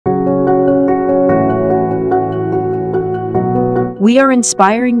We are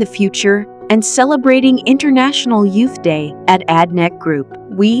inspiring the future and celebrating International Youth Day at ADNEC Group.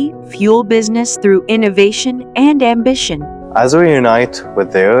 We fuel business through innovation and ambition. As we unite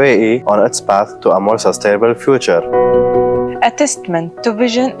with the UAE on its path to a more sustainable future. A testament to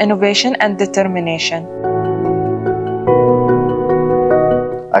vision, innovation, and determination.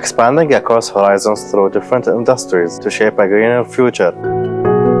 Expanding across horizons through different industries to shape a greener future.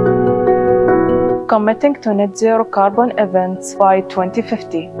 Committing to net zero carbon events by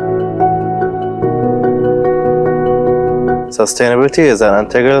 2050. Sustainability is an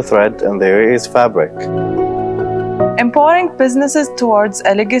integral thread in the UAE's fabric. Empowering businesses towards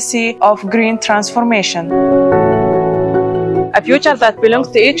a legacy of green transformation. A future that belongs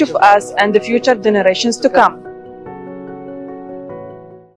to each of us and the future generations to come.